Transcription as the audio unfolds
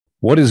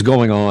What is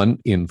going on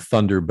in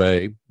Thunder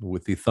Bay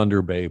with the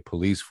Thunder Bay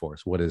Police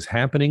Force? What is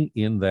happening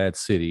in that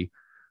city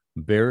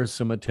bears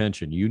some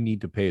attention. You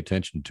need to pay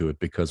attention to it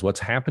because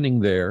what's happening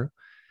there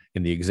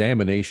in the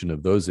examination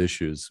of those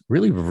issues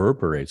really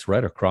reverberates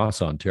right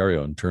across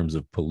Ontario in terms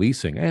of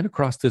policing and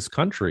across this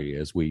country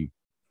as we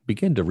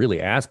begin to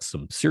really ask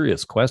some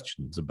serious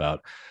questions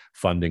about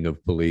funding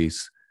of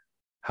police,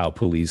 how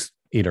police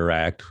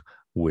interact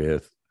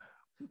with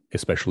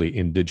especially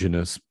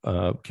Indigenous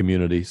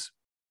communities.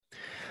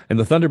 And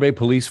the Thunder Bay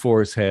Police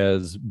Force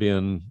has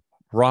been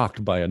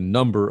rocked by a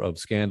number of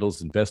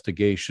scandals,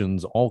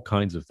 investigations, all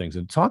kinds of things.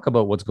 And talk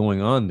about what's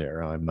going on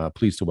there. I'm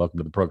pleased to welcome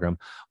to the program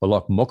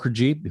Alok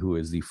Mukherjee, who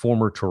is the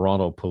former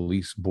Toronto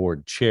Police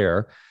Board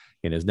chair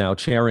and is now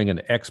chairing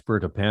an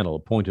expert panel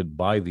appointed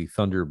by the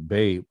Thunder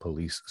Bay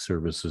Police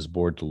Services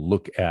Board to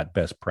look at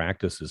best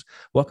practices.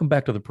 Welcome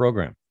back to the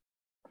program.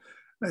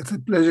 It's a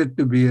pleasure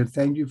to be here.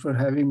 Thank you for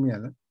having me,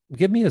 Alan.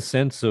 Give me a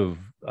sense of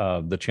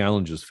the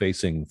challenges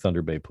facing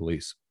Thunder Bay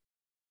Police.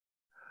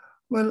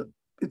 Well,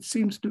 it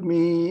seems to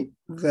me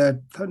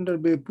that Thunder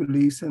Bay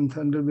Police and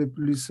Thunder Bay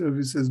Police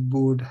Services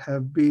Board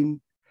have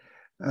been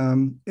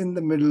in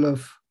the middle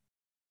of,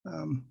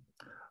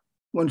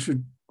 one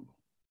should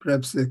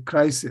perhaps say,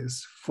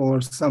 crisis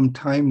for some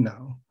time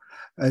now.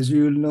 As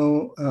you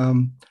know,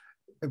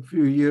 a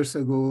few years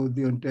ago,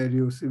 the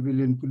Ontario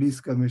Civilian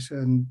Police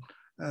Commission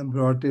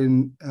brought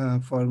in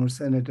former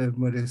Senator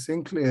Murray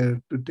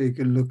Sinclair to take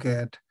a look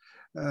at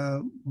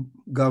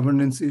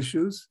governance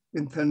issues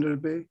in Thunder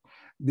Bay.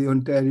 The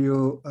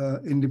Ontario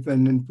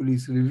Independent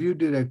Police Review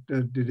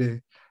Director did a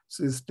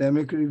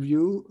systemic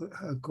review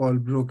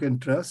called Broken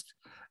Trust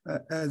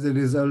as a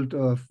result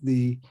of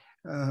the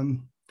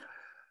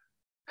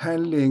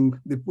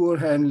poor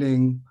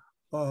handling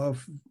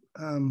of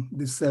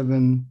the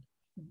 7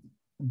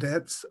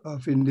 deaths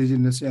of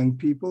Indigenous young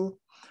people.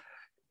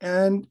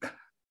 And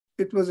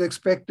it was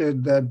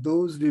expected that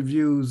those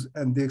reviews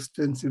and the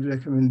extensive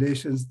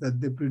recommendations that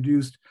they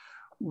produced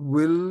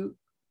will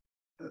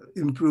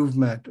improve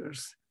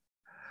matters.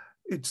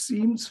 It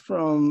seems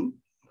from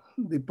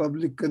the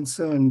public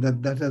concern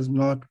that that has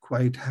not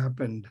quite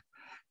happened.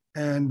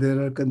 And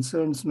there are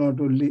concerns not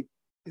only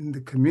in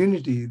the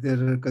community,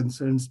 there are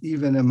concerns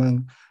even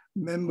among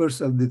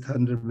members of the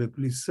Thunder Bay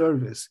Police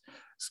Service.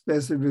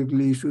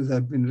 Specifically, issues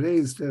have been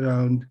raised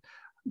around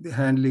the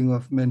handling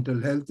of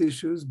mental health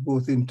issues,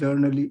 both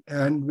internally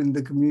and in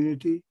the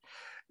community,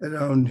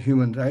 around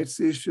human rights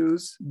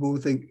issues,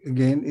 both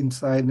again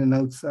inside and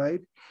outside.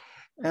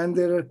 And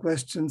there are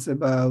questions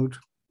about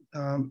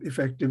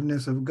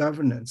effectiveness of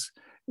governance.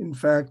 In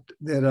fact,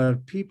 there are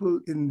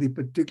people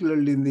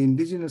particularly in the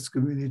Indigenous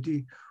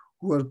community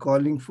who are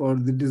calling for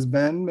the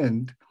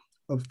disbandment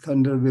of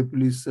Thunder Bay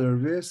Police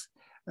Service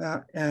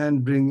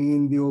and bringing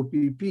in the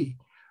OPP.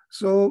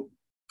 So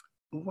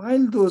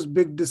while those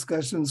big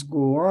discussions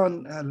go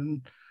on,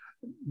 Alan,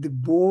 the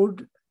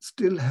board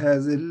still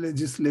has a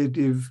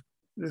legislative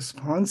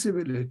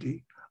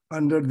responsibility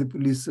under the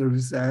Police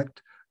Service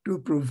Act to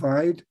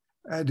provide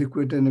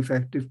adequate and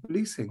effective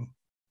policing.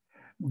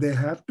 They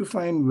have to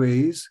find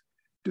ways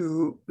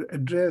to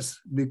address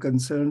the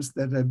concerns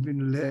that have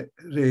been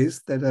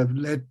raised that have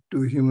led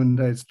to Human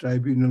Rights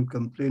Tribunal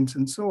complaints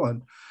and so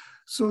on.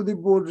 So the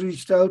board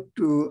reached out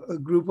to a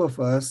group of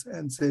us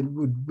and said,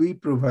 would we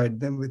provide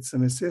them with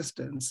some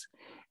assistance?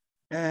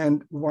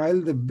 And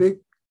while the big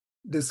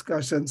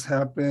discussions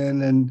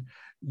happen and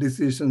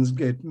decisions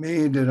get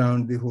made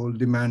around the whole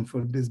demand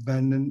for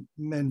disbandment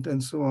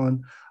and so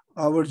on,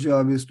 our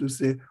job is to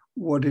say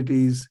what it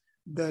is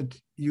that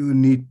you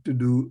need to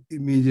do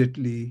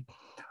immediately.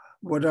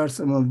 What are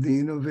some of the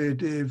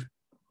innovative,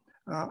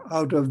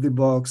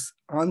 out-of-the-box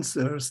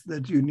answers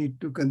that you need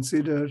to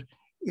consider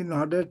in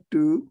order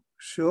to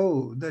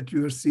show that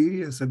you're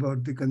serious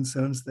about the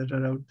concerns that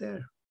are out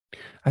there?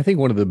 I think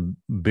one of the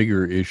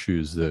bigger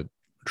issues that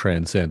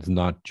transcends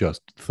not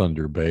just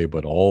Thunder Bay,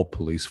 but all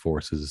police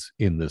forces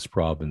in this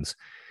province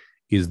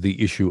is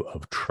the issue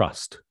of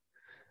trust.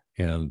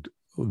 And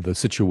the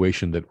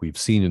situation that we've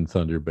seen in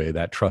Thunder Bay,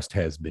 that trust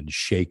has been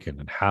shaken.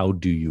 And how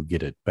do you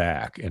get it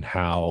back? And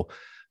how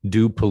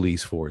do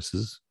police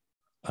forces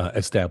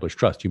establish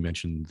trust? You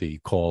mentioned the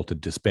call to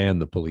disband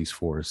the police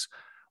force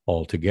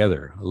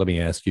altogether. Let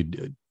me ask you,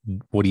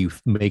 what do you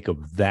make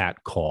of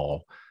that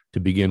call to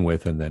begin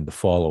with, and then to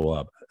follow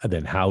up? And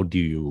then how do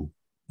you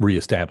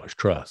reestablish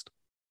trust?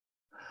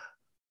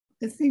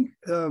 I think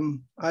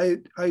I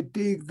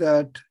take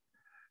that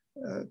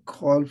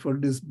call for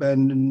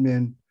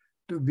disbandment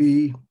to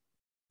be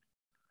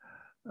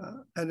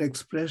an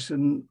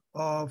expression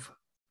of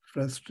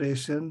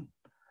frustration,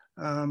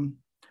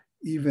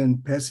 even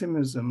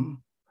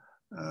pessimism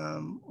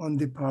on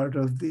the part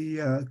of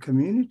the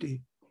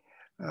community.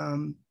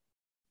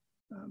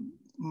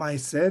 My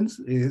sense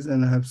is,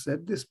 and I have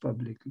said this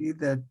publicly,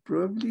 that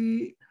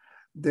probably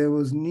there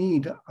was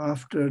need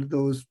after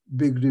those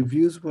big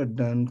reviews were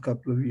done a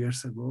couple of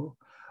years ago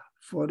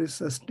for a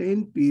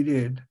sustained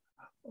period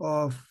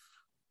of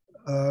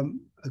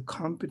a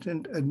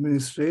competent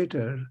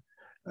administrator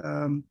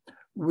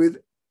with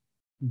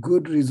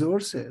good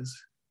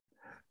resources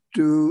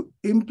to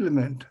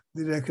implement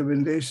the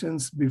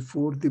recommendations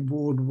before the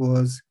board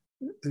was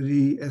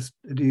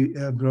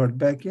brought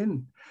back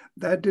in.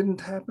 That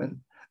didn't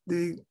happen.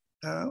 The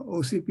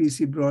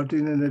OCPC brought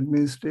in an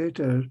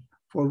administrator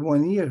for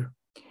 1 year,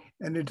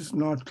 and it is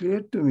not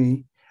clear to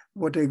me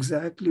what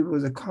exactly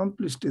was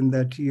accomplished in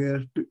that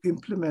year to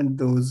implement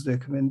those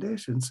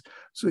recommendations.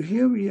 So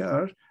here we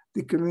are,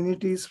 the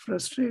community is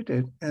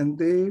frustrated, and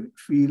they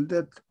feel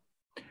that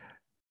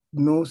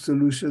no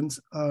solutions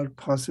are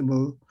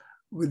possible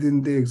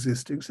within the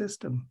existing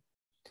system.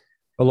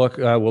 Well, look,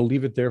 we'll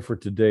leave it there for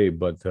today,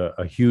 but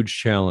a huge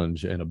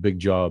challenge and a big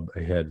job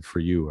ahead for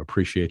you.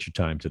 Appreciate your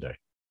time today.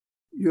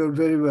 You're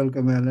very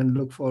welcome, Alan.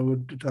 Look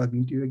forward to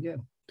talking to you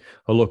again.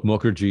 Alok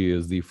Mukherjee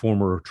is the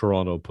former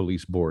Toronto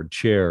Police Board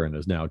chair and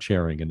is now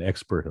chairing an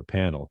expert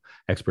panel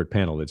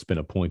that's been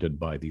appointed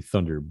by the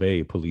Thunder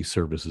Bay Police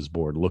Services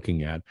Board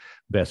looking at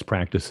best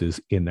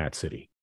practices in that city.